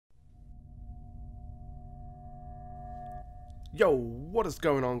Yo, what is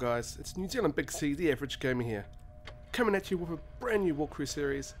going on, guys? It's New Zealand Big C, the average gamer here, coming at you with a brand new walkthrough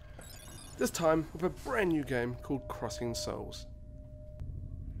series, this time with a brand new game called Crossing Souls.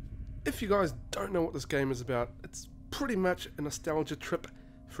 If you guys don't know what this game is about, it's pretty much a nostalgia trip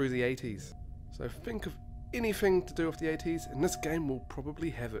through the 80s. So think of anything to do with the 80s and this game will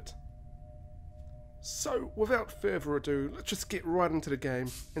probably have it. So without further ado, let's just get right into the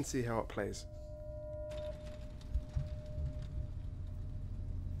game and see how it plays.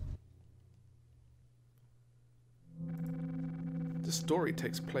 The story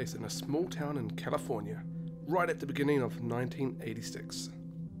takes place in a small town in California, right at the beginning of 1986.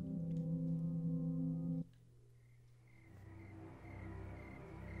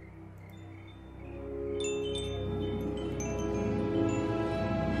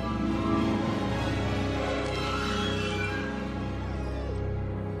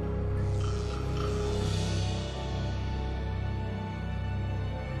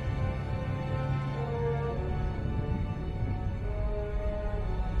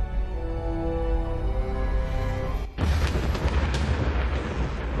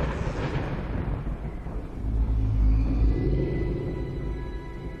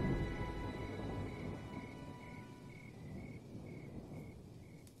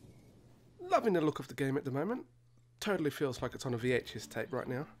 Loving the look of the game at the moment. Totally feels like it's on a VHS tape right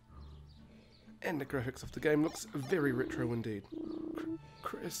now. And the graphics of the game looks very retro indeed.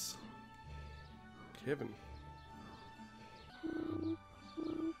 Chris. Kevin.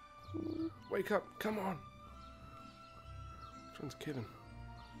 Wake up, come on. Which one's Kevin?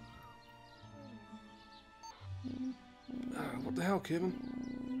 What the hell,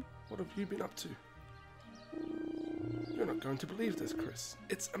 Kevin? What have you been up to? You're not going to believe this, Chris.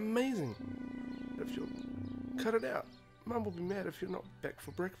 It's amazing. If you'll cut it out, Mum will be mad if you're not back for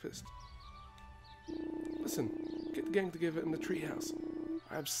breakfast. Listen, get the gang together in the treehouse.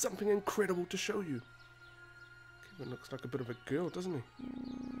 I have something incredible to show you. Kevin looks like a bit of a girl, doesn't he?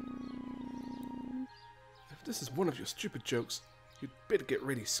 If this is one of your stupid jokes, you'd better get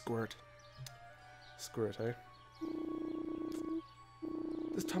ready, Squirt. Squirt, eh?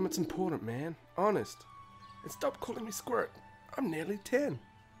 This time it's important, man. Honest. And stop calling me Squirt. I'm nearly 10.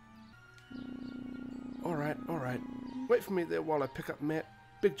 Alright. Wait for me there while I pick up Matt,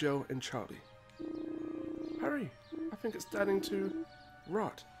 Big Joe, and Charlie. Hurry. I think it's starting to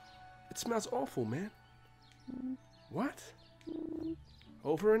rot. It smells awful, man. What?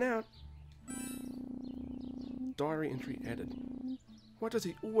 Over and out. Diary entry added. Why does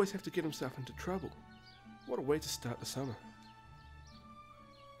he always have to get himself into trouble? What a way to start the summer.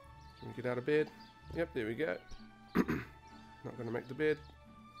 Can we get out of bed? Yep, there we go. Not gonna make the bed.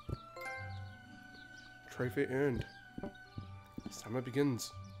 Trophy earned. Summer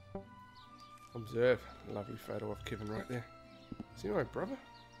begins. Observe. Lovely photo of Kevin right there. Is he my brother?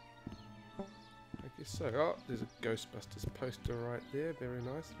 I guess so. Oh, there's a Ghostbusters poster right there. Very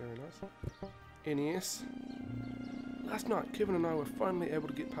nice, very nice. NES. Last night, Kevin and I were finally able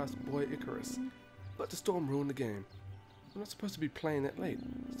to get past Boy Icarus, but the storm ruined the game. We're not supposed to be playing that late,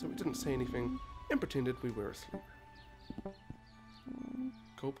 so we didn't say anything and pretended we were asleep.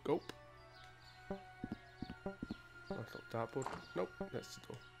 Gulp, gulp. Nice little dartboard. Nope, that's the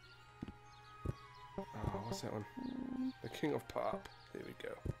door. Oh, what's that one? The King of Pop. There we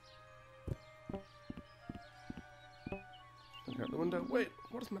go. Look out the window. Wait,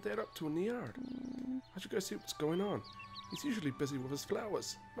 what is my dad up to in the yard? I should go see what's going on. He's usually busy with his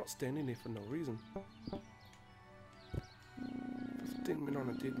flowers, not standing there for no reason. 15 men on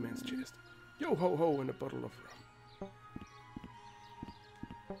a dead man's chest. Yo ho ho and a bottle of rum.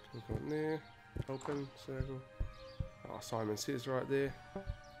 Can we go in there? Open, circle. Oh, Simon Says right there.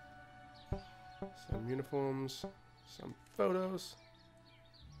 Some uniforms, some photos.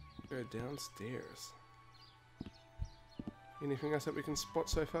 Go downstairs. Anything else that we can spot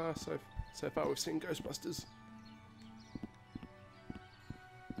so far? So far we've seen Ghostbusters.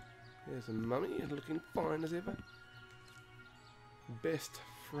 There's a mummy looking fine as ever. Best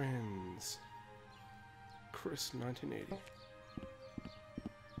friends. Chris 1980.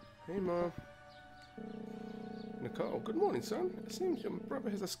 Hey Mom. Nicole, good morning son. It seems your brother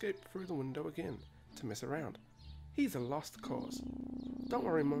has escaped through the window again to mess around. He's a lost cause. Don't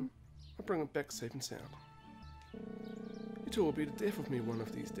worry Mom, I'll bring him back safe and sound. You two will be the death of me one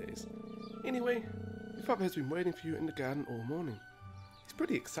of these days. Anyway, your father has been waiting for you in the garden all morning. He's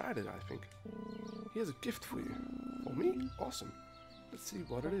pretty excited, I think. He has a gift for you. For me? Awesome. Let's see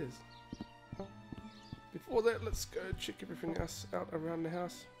what it is. Before that, let's go check everything else out around the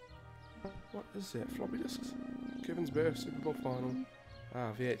house. What is that? Floppy disks? Kevin's birth, Super Bowl final.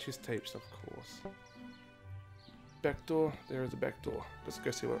 Ah, VHS tapes, of course. back door. There is a back door. Let's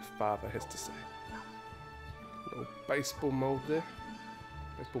go see what Father has to say. Little baseball mold there.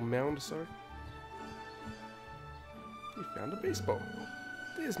 Baseball mound, sorry. You found a baseball.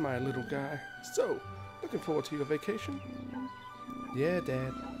 There's my little guy. So, looking forward to your vacation? Yeah,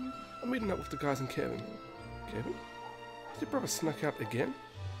 Dad. I'm meeting up with the guys in Kevin. Kevin? Did your brother snuck out again?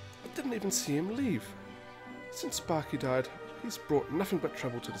 I didn't even see him leave. Since Sparky died, he's brought nothing but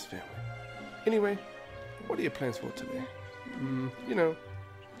trouble to this family. Anyway, what are your plans for today? You know,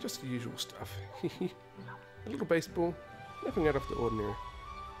 just the usual stuff. A little baseball, nothing out of the ordinary.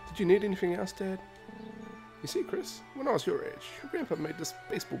 Did you need anything else, Dad? You see, Chris, when I was your age, your grandpa made this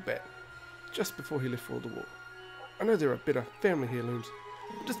baseball bat just before he left for the war. I know there are better family heirlooms,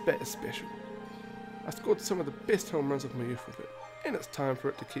 but this bat is special. I scored some of the best home runs of my youth with it, and it's time for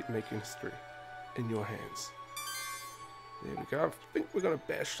it to keep making history in your hands. There we go. I think we're going to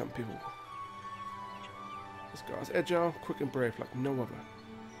bash some people. This guy's agile, quick and brave like no other.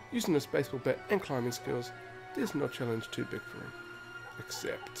 Using this baseball bat and climbing skills, there's no challenge too big for him.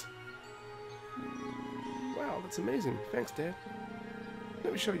 Except... Wow, that's amazing. Thanks, Dad.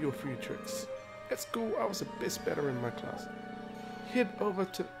 Let me show you a few tricks. At school, I was the best batter in my class. Head over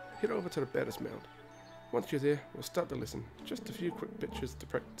to the batter's mound. Once you're there, we'll start the lesson. Just a few quick pitches to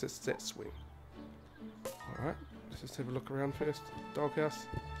practice that swing. Alright, let's just have a look around first. Doghouse.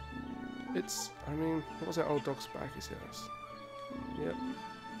 What was that old dog Sparky's house? Yep.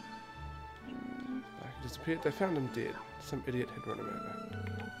 Sparky disappeared. They found him dead. Some idiot had run him over.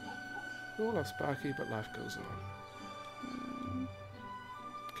 We all love Sparky, but life goes on.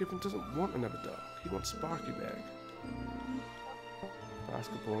 Kevin doesn't want another dog. He wants Sparky back.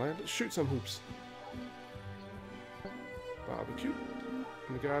 Basketball, eh? Let's shoot some hoops. Barbecue.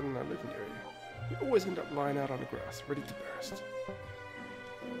 In the garden in our living area. We always end up lying out on the grass, ready to burst.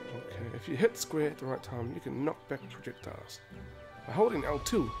 Okay, if you hit square at the right time, you can knock back projectiles. By holding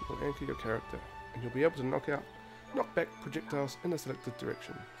L2, you'll anchor your character, and you'll be able to knock back projectiles in a selected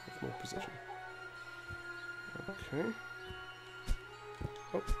direction with more precision. Okay.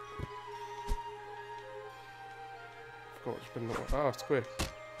 Oh. Forgot which button that was. Ah, square.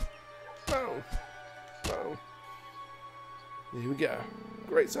 Bow! Bow! There we go.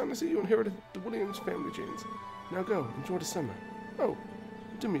 Great, son. I see you inherited the Williams family genes. Now go, enjoy the summer. Oh,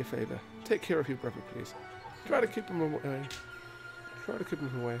 do me a favor. Take care of your brother, please. Try to keep him away. Try to keep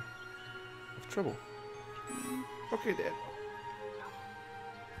him away of trouble. Okay, Dad.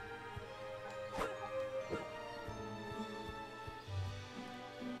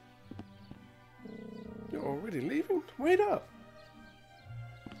 You're already leaving? Wait up!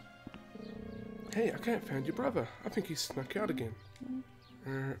 Hey, I can't find your brother. I think he snuck out again.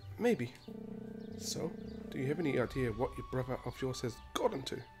 Maybe. So, do you have any idea what your brother of yours has got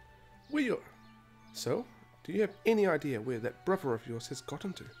into? So, do you have any idea where that brother of yours has got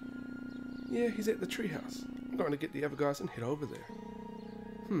into? Yeah, he's at the treehouse. I'm going to get the other guys and head over there.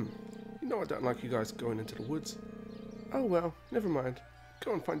 You know I don't like you guys going into the woods. Oh well, never mind.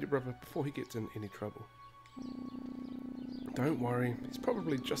 Go and find your brother before he gets in any trouble. Don't worry, he's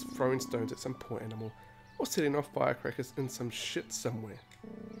probably just throwing stones at some poor animal, or setting off firecrackers in some shit somewhere.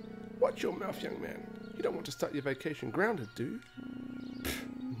 Watch your mouth, young man. You don't want to start your vacation grounded, do you?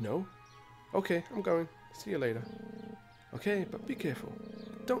 Pfft, no. Okay, I'm going. See you later. Okay, but be careful.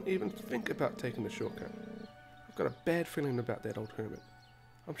 Don't even think about taking the shortcut. I've got a bad feeling about that old hermit.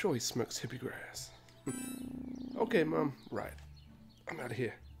 I'm sure he smokes hippie grass. Okay, Mum. Right. I'm out of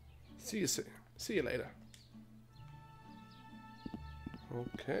here. See you soon. See you later.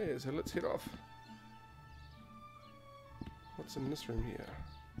 Okay, so let's head off. What's in this room here?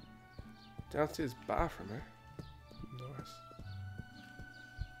 Downstairs bathroom, eh? Nice.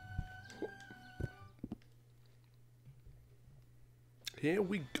 Here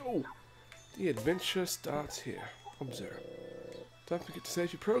we go. The adventure starts here. Observe. Don't forget to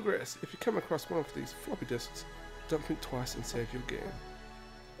save your progress. If you come across one of these floppy disks, don't think twice and save your game.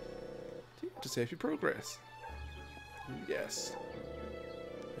 Do you want to save your progress? Yes.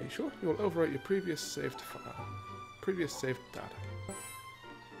 Are you sure? You will overwrite your previous saved file. Previous saved data.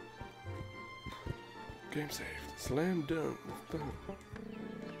 Game saved. Slam dunk. Boom.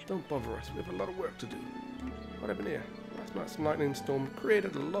 Don't bother us. We have a lot of work to do. What happened here? Last night's lightning storm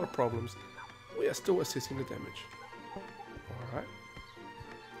created a lot of problems. We are still assessing the damage. Alright.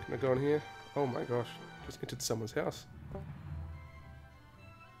 Can I go in here? Oh my gosh. Just entered someone's house.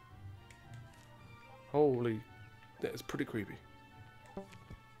 Holy. That is pretty creepy.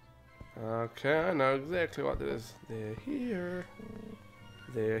 Okay, I know exactly what that is. They're here.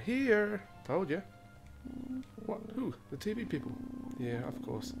 They're here. Told ya. What? Who? The TV people. Yeah, of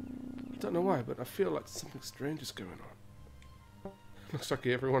course. Don't know why, but I feel like something strange is going on. Looks like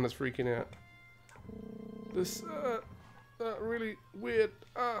everyone is freaking out. This, really weird,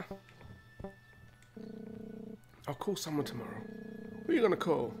 I'll call someone tomorrow. Who are you gonna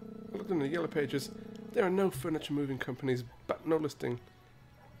call? I looked in the yellow pages. There are no furniture moving companies, but no listing.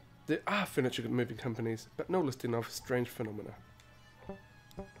 There are furniture moving companies, but no listing of strange phenomena. Ha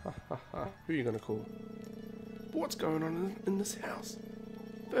ha ha. Who are you gonna call? But what's going on in this house?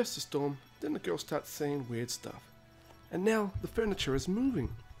 First the storm, then the girl starts saying weird stuff. And now the furniture is moving.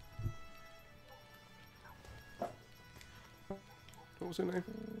 What was her name?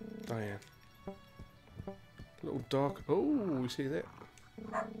 Diane. Little dog. Oh, you see that?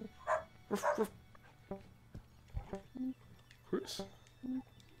 Ruff, ruff. Chris.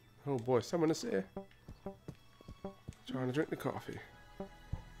 Oh boy, someone is there. Trying to drink the coffee.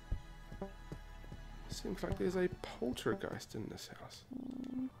 Seems like there's a poltergeist in this house.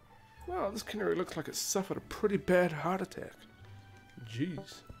 Wow, this canary looks like it suffered a pretty bad heart attack.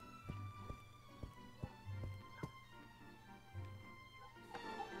 Jeez.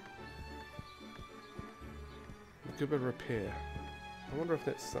 Give it a repair. I wonder if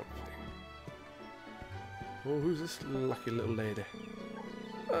that's something. Oh, who's this lucky little lady?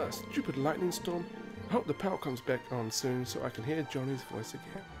 Stupid lightning storm. I hope the power comes back on soon so I can hear Johnny's voice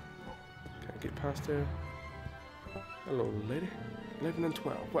again. Can I get past her? Hello, lady. 11 and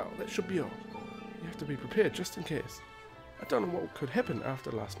 12. Well, that should be all. You have to be prepared just in case. I don't know what could happen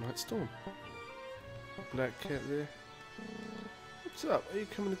after last night's storm. Black cat there. What's up? Are you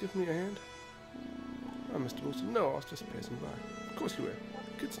coming to give me a hand? Oh, Mr. Wilson. No, I was just passing by. Of course you were.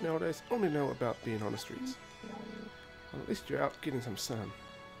 Kids nowadays only know about being on the streets. Well, at least you're out getting some sun.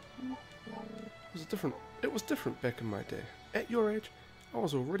 It was different back in my day. At your age, I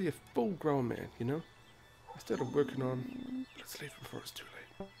was already a full-grown man, you know? I started working on... Let's leave before it's too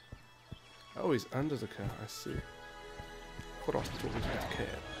late. Oh, he's under the car, I see. Thought I was talking to that cab.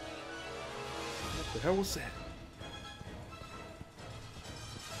 What the hell was that?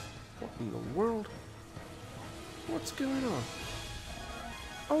 What in the world? What's going on?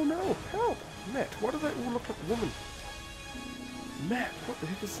 Oh no, help! Matt, why do they all look like women? Matt, what the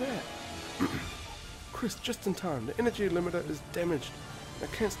heck is that? Chris, just in time. The energy limiter is damaged. I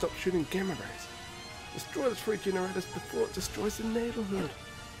can't stop shooting gamma rays. Destroy the 3 generators before it destroys the neighborhood.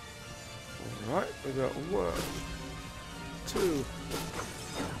 Alright, we got 1, 2.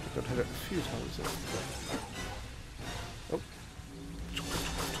 I've got to hit it a few times. Oh.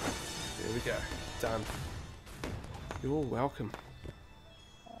 There we go. Done. You're welcome.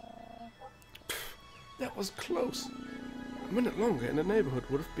 Pfft, that was close. A minute longer and the neighborhood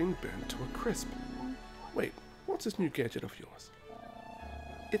would have been burned to a crisp. Wait, what's this new gadget of yours?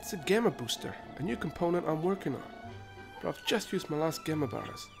 It's a gamma booster, a new component I'm working on. But I've just used my last gamma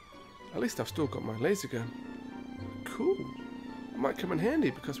bars. At least I've still got my laser gun. Cool. It might come in handy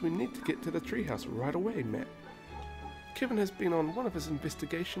because we need to get to the treehouse right away, Matt. Kevin has been on one of his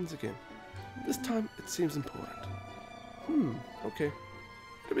investigations again. This time it seems important. Okay.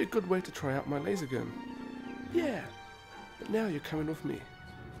 It'll be a good way to try out my laser gun. Yeah. But now you're coming with me.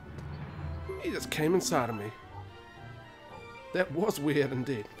 He just came inside of me. That was weird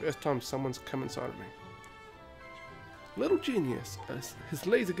indeed. First time someone's come inside of me. Little genius. His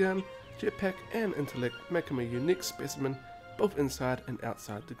laser gun, jetpack and intellect make him a unique specimen both inside and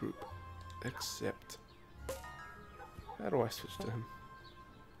outside the group. Except... How do I switch to him?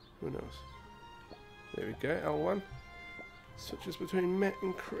 Who knows? There we go, L1. Switches between Matt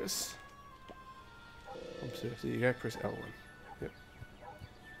and Chris. Observe, there you go, press L1. Yep.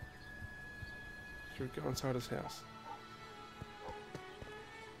 Should we go inside his house?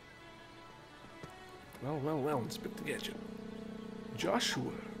 Well, Inspector Gadget.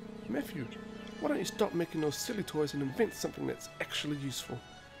 Joshua, Matthew, why don't you stop making those silly toys and invent something that's actually useful?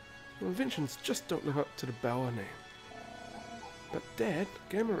 Your inventions just don't live up to the Bauer name. But Dad,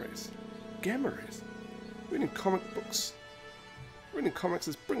 gamma rays. Gamma rays? Reading comics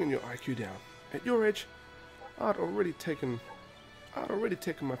is bringing your IQ down. At your age, I'd already taken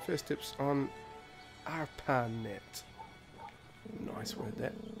my first steps on ARPANET. Nice word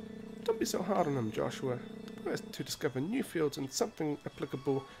that. Don't be so hard on him, Joshua. The quest to discover new fields and something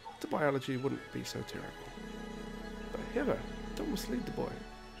applicable to biology wouldn't be so terrible. But Heather, don't mislead the boy.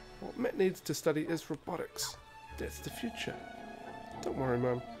 What Matt needs to study is robotics. That's the future. Don't worry,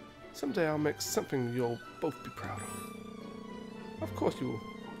 Mum. Someday I'll make something you'll both be proud of. Of course you will.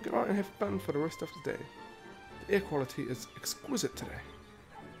 Go out and have fun for the rest of the day. The air quality is exquisite today.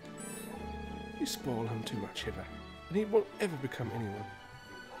 You spoil him too much, Heather, and he won't ever become anyone.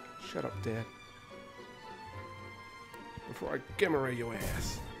 Shut up, Dad. Before I gamma ray your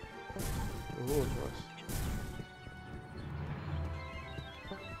ass. Oh, nice.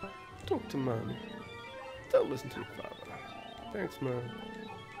 Talk to Mum. Don't listen to your father. Thanks, Mum.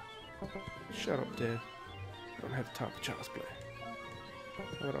 Shut up, Dad. I don't have time for child's play.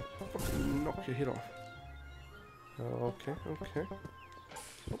 I'm gonna fucking knock your head off. Okay, okay.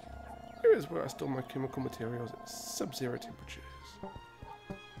 Here is where I store my chemical materials at sub-zero temperatures.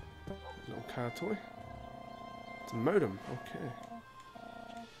 Little car toy. It's a modem, okay.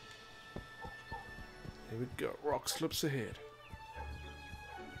 Here we go, rock slips ahead.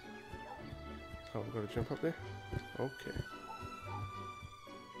 Oh, we've got to jump up there? Okay.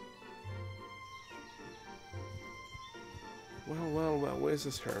 Well, where's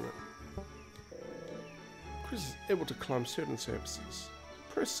this hermit? Chris is able to climb certain surfaces.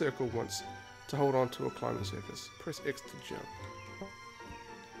 Press circle once to hold on to a climbing surface. Press X to jump.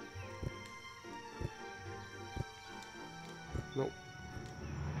 Nope.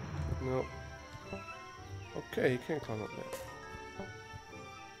 Nope. Okay, he can't climb up there.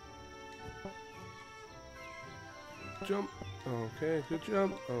 Jump. Okay, good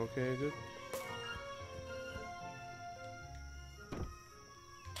jump. Okay, good.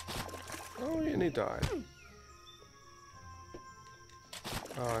 Oh, and he died.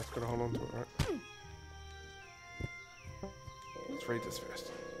 Oh, I've got to hold on to it, right? Let's read this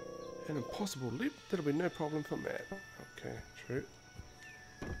first. An impossible leap? That'll be no problem for Matt. Okay, true.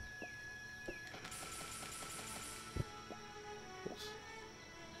 Oops.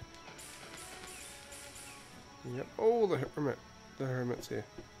 Yep. Oh, the hermit. The hermit's here.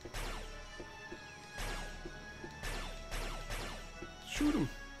 Shoot him.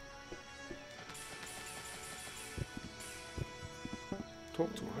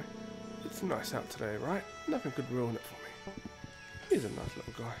 Talk to me. It's nice out today, right? Nothing could ruin it for me. He's a nice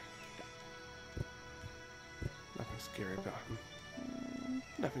little guy. Nothing scary about him.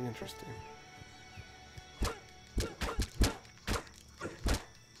 Nothing interesting.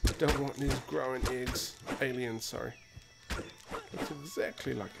 Don't want these growing eggs. Aliens, sorry. Looks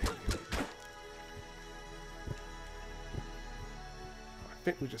exactly like aliens. I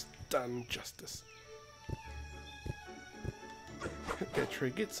think we just done justice. Hit that tree,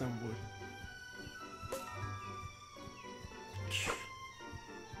 get some wood.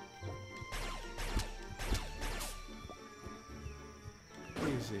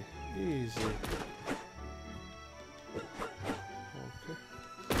 Easy, easy. Okay.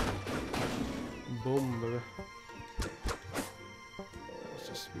 Boom, baby. What's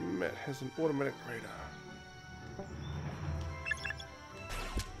this? Matt has an automatic radar.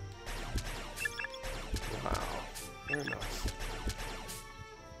 Wow, very nice.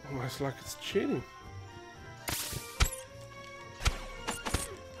 Almost like it's cheating.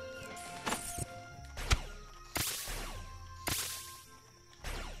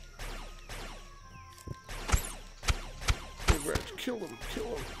 Kill him, kill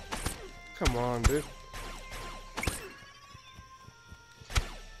him. Come on, dude.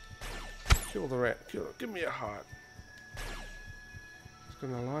 Kill the rat, kill it. Give me a heart. It's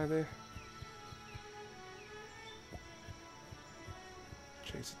gonna lie there.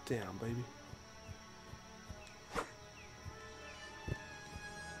 Chase it down, baby.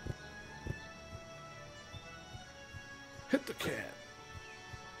 Hit the cat.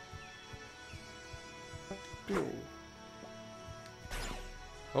 Boom.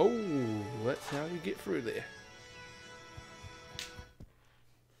 Oh, that's how you get through there.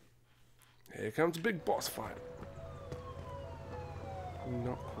 Here comes a big boss fight.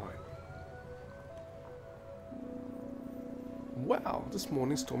 Not quite. Wow, this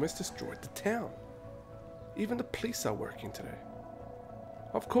morning's storm has destroyed the town. Even the police are working today.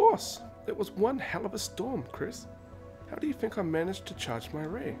 Of course, it was one hell of a storm, Chris. How do you think I managed to charge my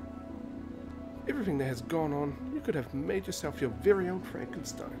ray? Everything that has gone on, you could have made yourself your very own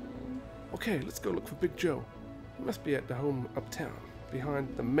Frankenstein. Okay, let's go look for Big Joe. He must be at the home uptown,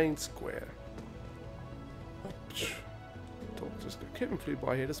 behind the main square. Just go. Kevin flew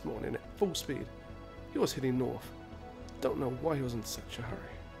by here this morning at full speed. He was heading north. Don't know why he was in such a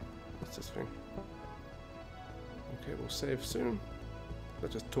hurry. What's this thing? Okay, we'll save soon.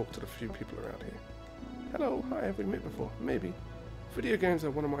 Let's just talk to the few people around here. Hello, hi, have we met before? Maybe. Video games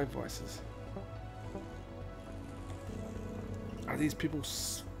are one of my vices. Are these people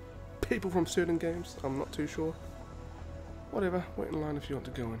from certain games? I'm not too sure. Whatever, wait in line if you want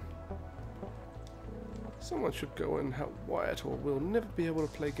to go in. Someone should go and help Wyatt, or we'll never be able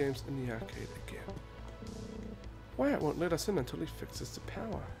to play games in the arcade again. Wyatt won't let us in until he fixes the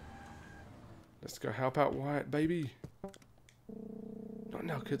power. Let's go help out Wyatt, baby. Not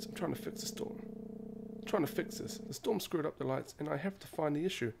now, kids. I'm trying to fix the storm. I'm trying to fix this. The storm screwed up the lights, and I have to find the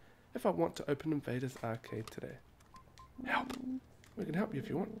issue if I want to open Invader's Arcade today. Help! We can help you if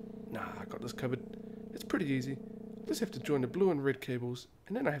you want. Nah, I got this covered. It's pretty easy. Just have to join the blue and red cables,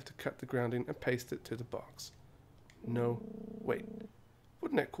 and then I have to cut the grounding and paste it to the box. No, wait.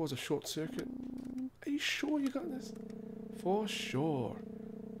 Wouldn't that cause a short circuit? Are you sure you got this? For sure.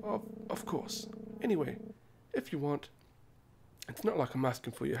 Of course. Anyway, if you want, it's not like I'm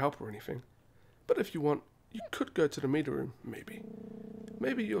asking for your help or anything, but if you want, you could go to the meter room, maybe.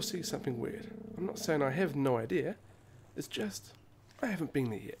 Maybe you'll see something weird. I'm not saying I have no idea. It's just, I haven't been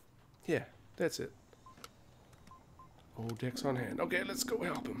there yet. Yeah, that's it. All decks on hand. Okay, let's go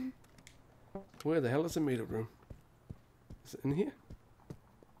help him. Where the hell is the meter room? Is it in here?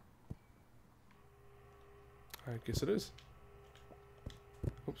 I guess it is.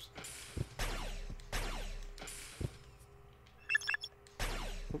 Oops.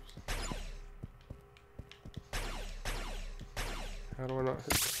 Oops. How do I not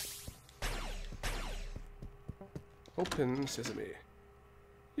hit? Open Sesame.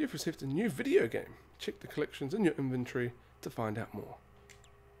 You've received a new video game. Check the collections in your inventory to find out more.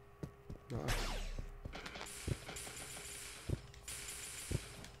 Nice.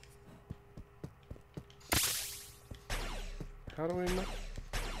 How do we not?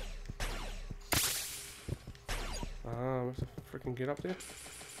 Ah, we have to freaking get up there.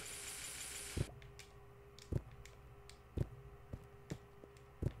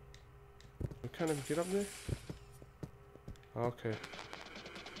 We can't even get up there? Okay.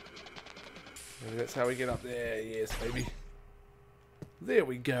 Maybe that's how we get up there. Yes, baby. There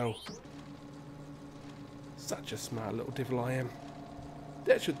we go. Such a smart little devil I am.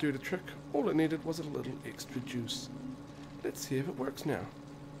 That should do the trick. All it needed was a little extra juice. Let's see if it works now.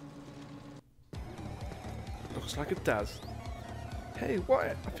 Looks like it does. Hey,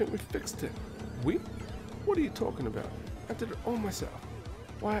 Wyatt, I think we fixed it. We? What are you talking about? I did it all myself.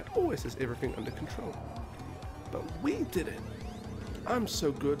 Wyatt always has everything under control. But we did it. I'm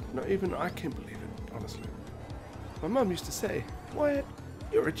so good, not even I can believe it, honestly. My mum used to say, Wyatt,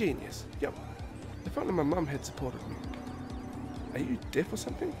 you're a genius. Yep. If only my mum had supported me. Are you deaf or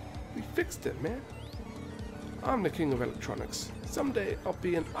something? We fixed it, man. I'm the king of electronics. Someday I'll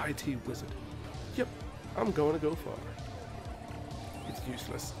be an IT wizard. Yep, I'm going to go far. It's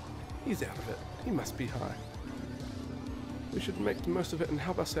useless. He's out of it. He must be high. We should make the most of it and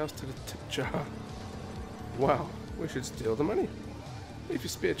help ourselves to the tip jar. Wow, we should steal the money. Leave your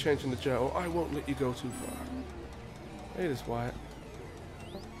spare change in the jar or I won't let you go too far. Hey, this Wyatt.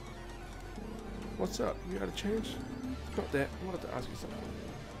 What's up? You out of change? Not that. I wanted to ask you something.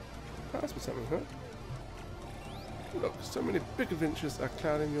 Ask me something, huh? Look, so many big adventures are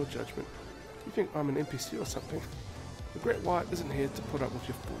clouding your judgment. You think I'm an NPC or something? The Great Wyatt isn't here to put up with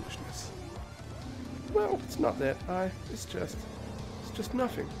your foolishness. Well, it's not that. It's just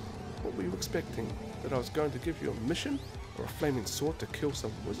nothing. What were you expecting? That I was going to give you a mission? Or a flaming sword to kill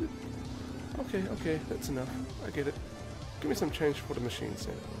some wizard? Okay, that's enough. I get it. Give me some change for the machine,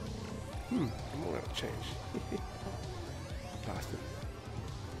 Sam. I'm all out of change. Bastard.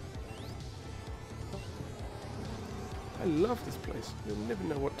 I love this place. You'll never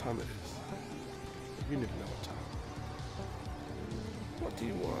know what time it is. You never know what time. What do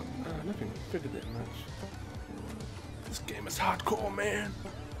you want? Nothing figured that much. This game is hardcore, man.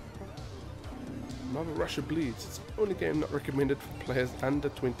 Mother Russia Bleeds. It's the only game not recommended for players under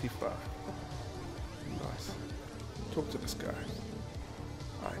 25. Nice. Talk to this guy.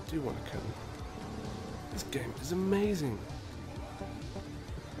 I do want to kill him. This game is amazing.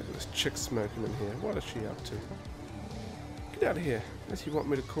 Look at this chick smoking in here. What is she up to? Get out of here, unless you want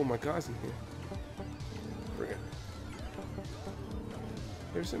me to call my guys in here. Bring it.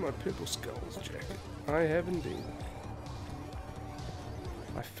 Have you seen my purple skulls jacket? I have indeed.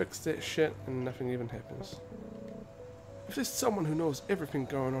 I fixed that shit and nothing even happens. If there's someone who knows everything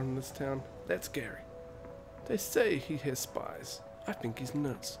going on in this town, that's Gary. They say he has spies. I think he's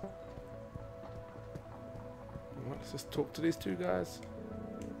nuts. Well, let's just talk to these two guys.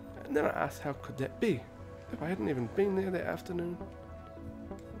 And then I asked how could that be? If I hadn't even been there that afternoon.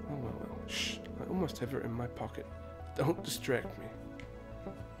 Oh well. Shh. I almost have her in my pocket. Don't distract me.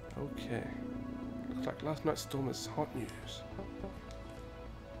 Okay. Looks like last night's storm is hot news.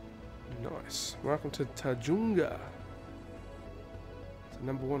 Nice. Welcome to Tajunga. So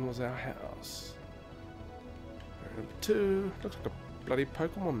number 1 was our house. Number 2 looks like a bloody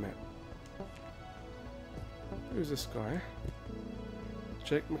Pokemon map. Who's this guy?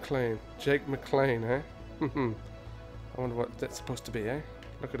 Jake McLean. Jake McLean, eh? I wonder what that's supposed to be, eh?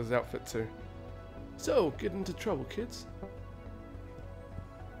 Look at his outfit too. So, get into trouble, kids.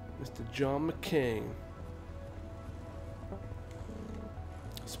 Mr. John McCain.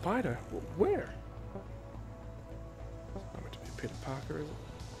 spider? Where? It's not meant to be Peter Parker, is it?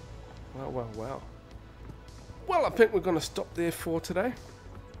 Well, well, well. Well, I think we're going to stop there for today.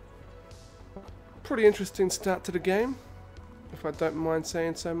 Pretty interesting start to the game, if I don't mind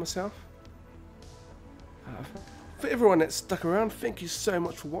saying so myself. For everyone that stuck around, thank you so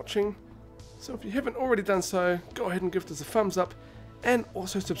much for watching. So if you haven't already done so, go ahead and give us a thumbs up, and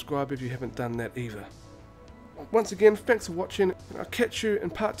also subscribe if you haven't done that either. Once again, thanks for watching, and I'll catch you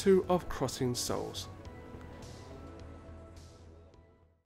in part 2 of Crossing Souls.